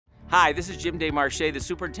Hi, this is Jim Desmarchais, the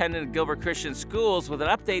Superintendent of Gilbert Christian Schools, with an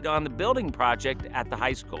update on the building project at the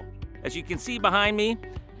high school. As you can see behind me,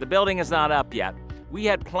 the building is not up yet. We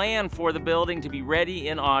had planned for the building to be ready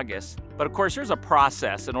in August, but of course there's a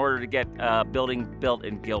process in order to get a building built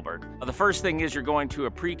in Gilbert. The first thing is you're going to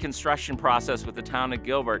a pre-construction process with the town of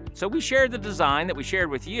Gilbert. So we shared the design that we shared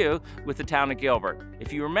with you with the town of Gilbert.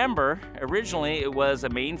 If you remember, originally it was a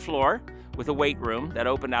main floor with a weight room that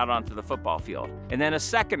opened out onto the football field, and then a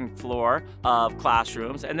second floor of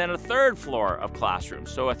classrooms, and then a third floor of classrooms,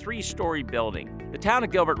 so a three-story building. The town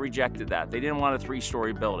of Gilbert rejected that. They didn't want a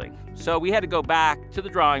three-story building. So we had to go back to the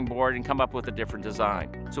drawing board and come up with a different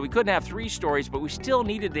design. So we couldn't have 3 stories, but we still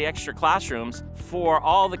needed the extra classrooms for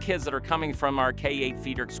all the kids that are coming from our K-8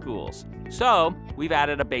 feeder schools. So we've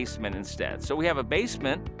added a basement instead. So we have a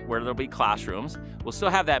basement where there'll be classrooms. We'll still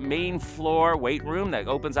have that main floor weight room that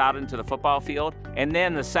opens out into the football field, and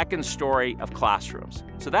then the second story of classrooms.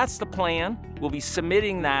 So that's the plan. We'll be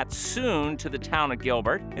submitting that soon to the town of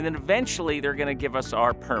Gilbert, and then eventually they're gonna give us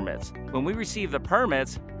our permits. When we receive the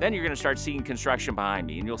permits, then you're gonna start seeing construction behind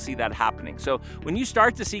me, and you'll see that happening. So when you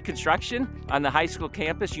start to see construction on the high school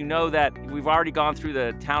campus, you know that we've already gone through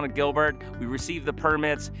the town of Gilbert, we received the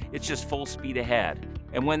permits, it's just full speed ahead.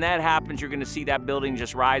 And when that happens, you're gonna see that building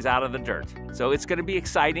just rise out of the dirt. So it's gonna be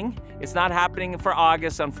exciting. It's not happening for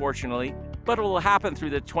August, unfortunately, but it will happen through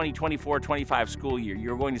the 2024-25 school year.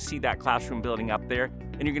 You're going to see that classroom building up there,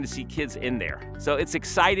 and you're gonna see kids in there. So it's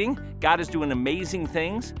exciting. God is doing amazing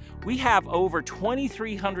things. We have over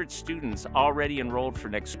 2,300 students already enrolled for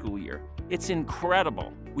next school year. It's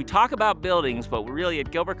incredible. We talk about buildings, but really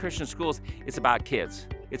at Gilbert Christian Schools, it's about kids.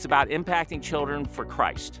 It's about impacting children for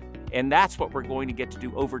Christ. And that's what we're going to get to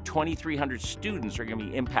do. Over 2,300 students are gonna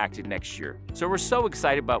be impacted next year. So we're so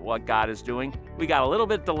excited about what God is doing. We got a little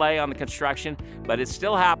bit delay on the construction, but it's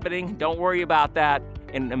still happening. Don't worry about that.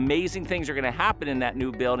 And amazing things are gonna happen in that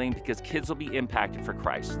new building because kids will be impacted for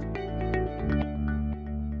Christ.